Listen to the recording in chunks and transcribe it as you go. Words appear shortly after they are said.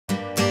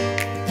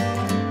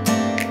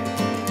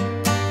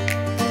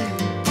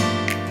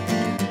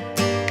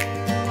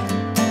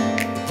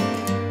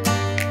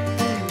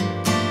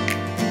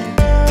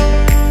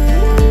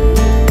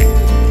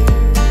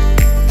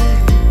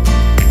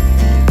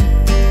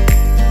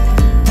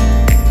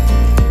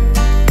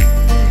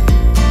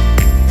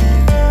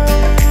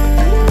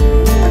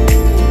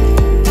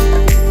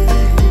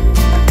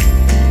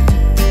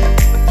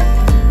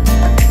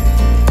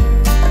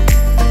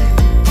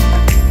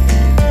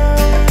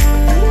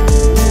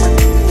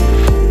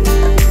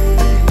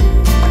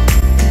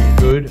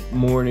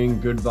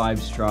Good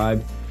Vibes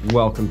Tribe.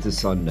 Welcome to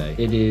Sunday.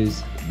 It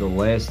is the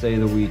last day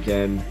of the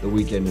weekend. The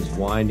weekend is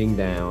winding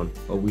down,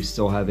 but we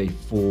still have a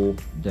full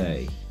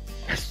day.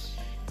 Yes!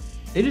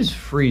 It is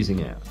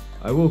freezing out.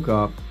 I woke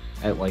up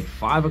at like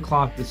 5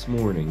 o'clock this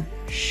morning,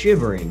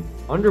 shivering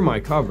under my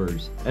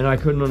covers, and I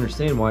couldn't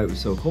understand why it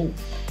was so cold.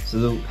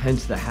 So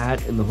hence the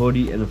hat and the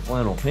hoodie and the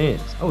flannel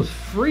pants. I was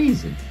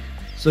freezing.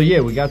 So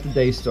yeah, we got the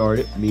day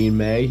started. Me and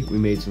May, we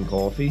made some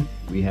coffee.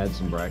 We had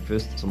some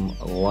breakfast, some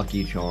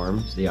Lucky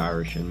Charms, the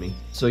Irish in me.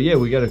 So yeah,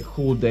 we got a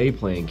cool day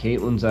planned.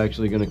 Caitlin's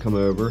actually gonna come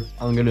over.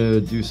 I'm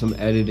gonna do some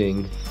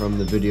editing from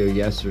the video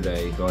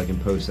yesterday so I can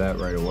post that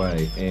right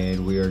away.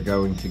 And we are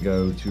going to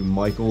go to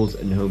Michael's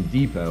and Home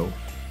Depot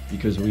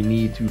because we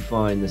need to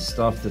find the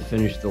stuff to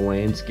finish the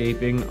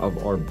landscaping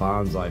of our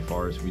bonsai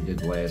forest we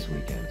did last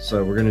weekend.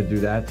 So we're gonna do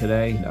that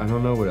today. I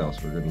don't know what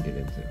else we're gonna get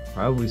into.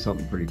 Probably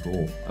something pretty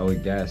cool, I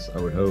would guess,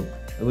 I would hope.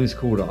 At least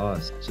cool to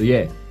us. So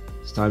yeah,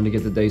 it's time to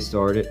get the day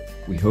started.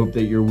 We hope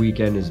that your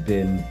weekend has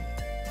been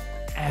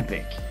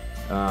epic.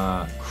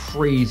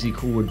 Crazy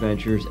cool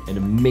adventures and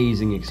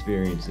amazing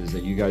experiences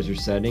that you guys are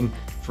setting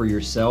for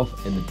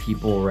yourself and the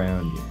people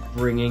around you.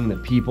 Bringing the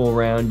people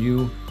around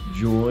you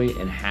joy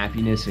and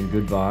happiness and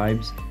good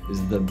vibes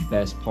is the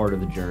best part of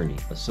the journey.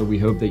 So we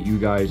hope that you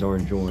guys are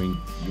enjoying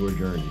your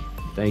journey.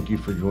 Thank you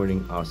for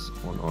joining us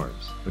on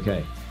ours.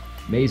 Okay,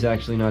 May's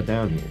actually not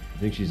down here. I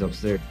think she's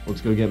upstairs.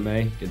 Let's go get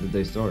May, get the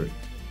day started.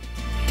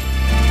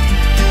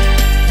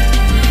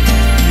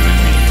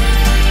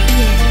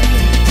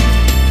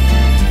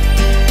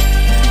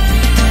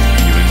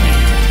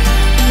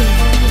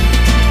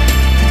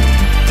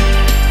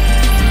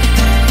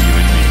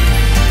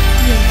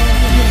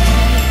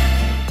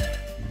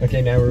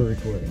 Okay, now we're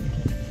recording.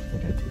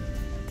 Okay.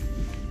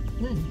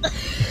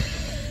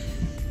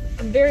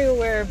 I'm very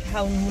aware of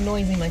how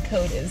noisy my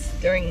code is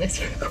during this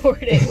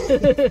recording.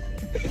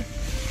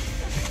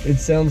 It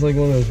sounds like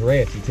one of those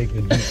rats you take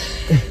the beat.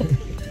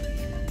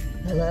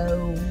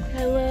 Hello.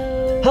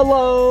 Hello.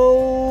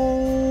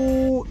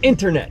 Hello,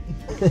 internet.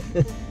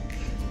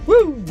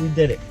 Woo, we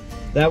did it.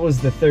 That was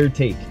the third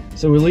take.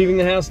 So we're leaving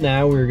the house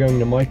now. We're going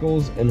to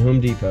Michael's and Home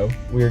Depot.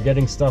 We are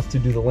getting stuff to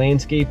do the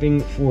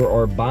landscaping for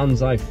our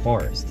bonsai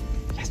forest.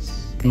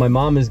 Yes! My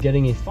mom is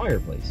getting a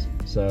fireplace.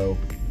 So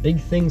big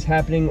things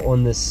happening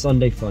on this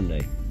Sunday fun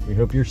day. We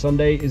hope your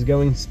Sunday is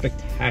going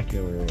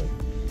spectacularly.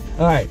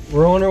 All right,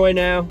 we're on our way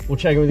now. We'll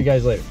check in with you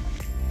guys later.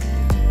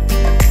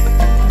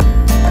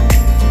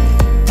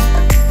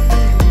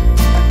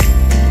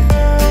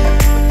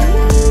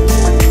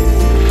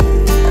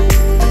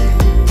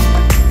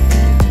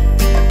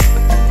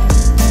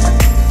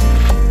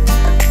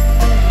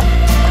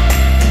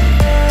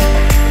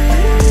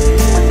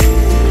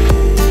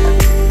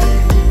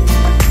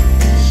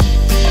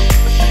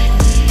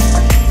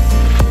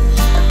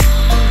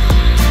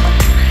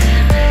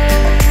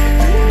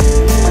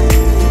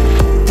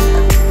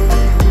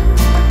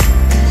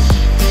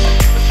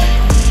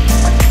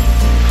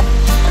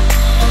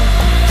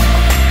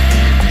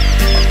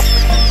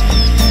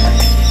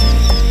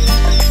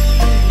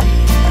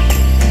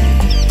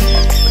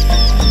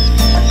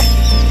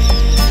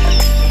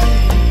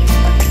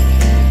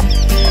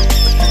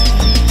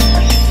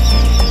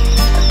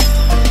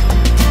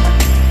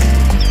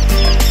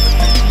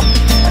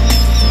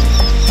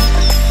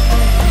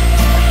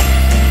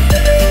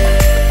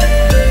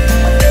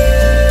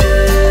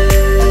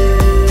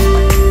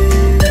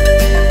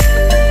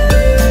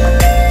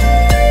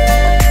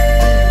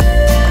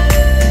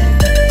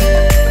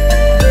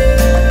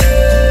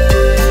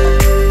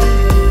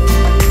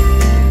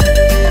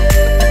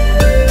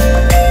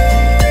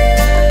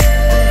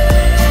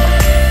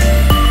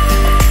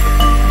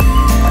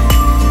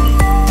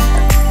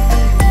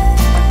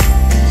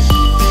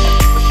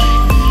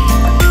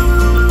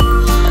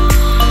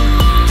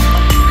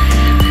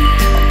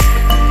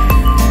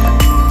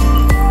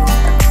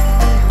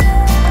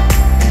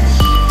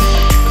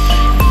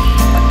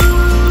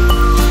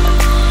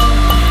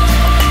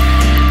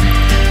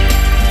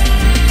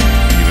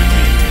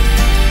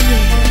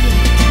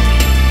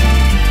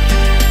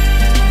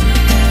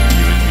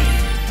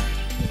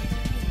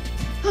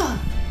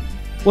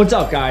 What's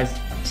up, guys?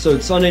 So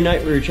it's Sunday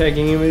night, we were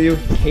checking in with you.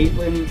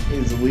 Caitlin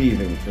is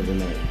leaving for the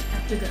night.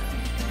 Have to go.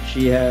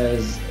 She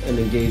has an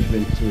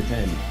engagement to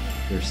attend.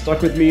 They're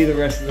stuck with me the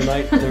rest of the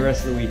night and the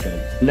rest of the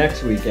weekend.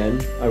 Next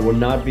weekend, I will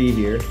not be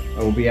here.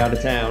 I will be out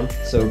of town.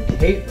 So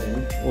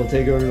Caitlin will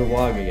take over the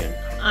vlog again.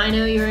 I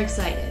know you're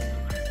excited.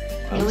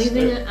 The only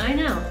thing I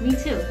know, me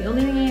too. The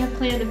only thing I have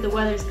planned if the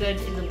weather's good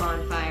is a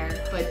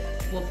bonfire, but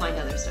we'll find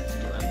other stuff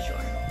to do, I'm sure.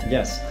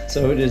 Yes,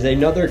 so it is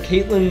another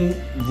Caitlin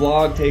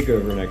vlog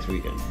takeover next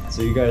weekend.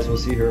 So you guys will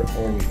see her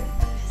all weekend.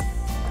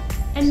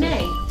 And May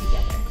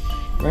together.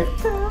 Right?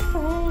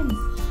 Girlfriends.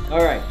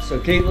 All right, so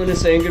Caitlin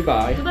is saying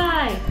goodbye.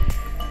 Goodbye.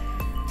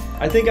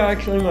 I think I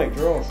actually might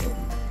draw something.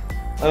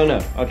 I don't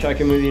know. I'll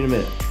check in with you in a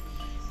minute.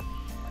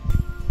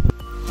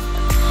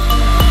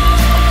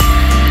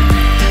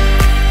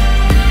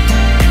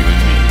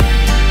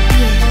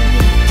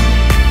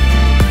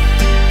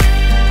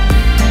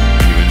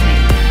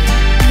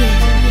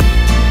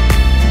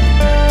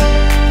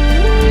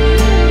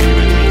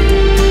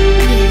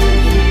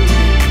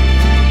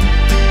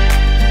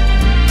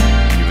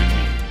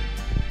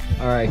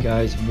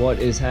 what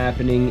is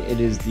happening.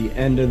 It is the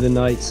end of the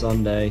night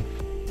Sunday.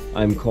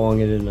 I'm calling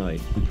it a night.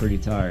 I'm pretty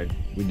tired.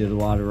 We did a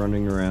lot of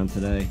running around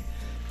today.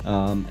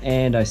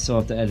 And I still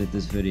have to edit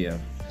this video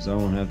because I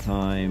won't have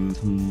time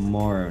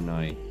tomorrow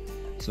night.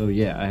 So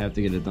yeah, I have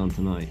to get it done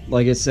tonight.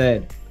 Like I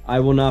said, I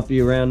will not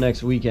be around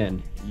next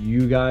weekend.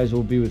 You guys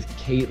will be with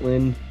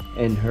Kaitlin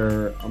and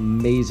her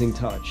amazing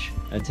touch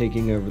at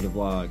taking over the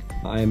vlog.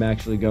 I am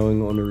actually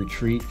going on a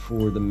retreat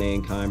for the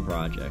Mankind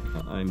Project.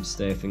 I'm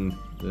staffing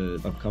the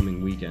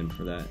upcoming weekend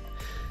for that.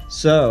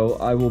 So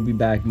I will be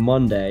back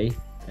Monday,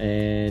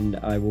 and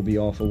I will be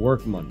off of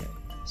work Monday.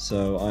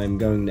 So I'm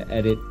going to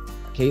edit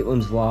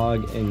Kaitlin's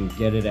vlog and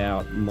get it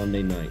out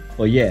Monday night.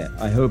 Well, yeah,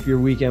 I hope your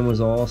weekend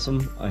was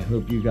awesome. I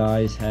hope you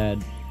guys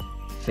had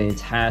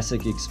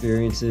fantastic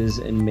experiences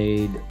and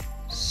made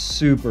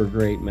super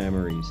great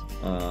memories.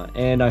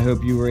 And I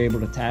hope you were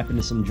able to tap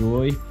into some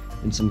joy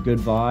and some good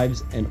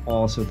vibes and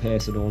also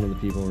pass it on to the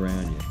people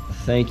around you.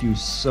 Thank you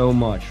so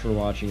much for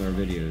watching our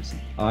videos.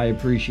 I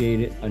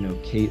appreciate it. I know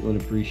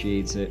Kaitlin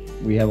appreciates it.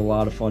 We have a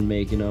lot of fun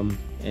making them,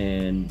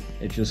 and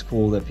it's just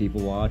cool that people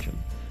watch them.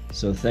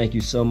 So thank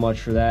you so much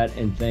for that,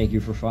 and thank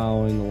you for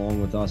following along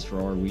with us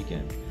for our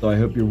weekend. So I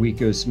hope your week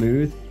goes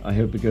smooth, I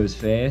hope it goes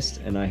fast,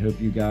 and I hope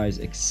you guys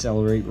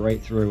accelerate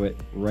right through it,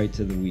 right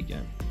to the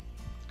weekend.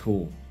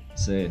 Cool.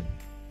 See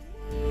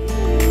ya.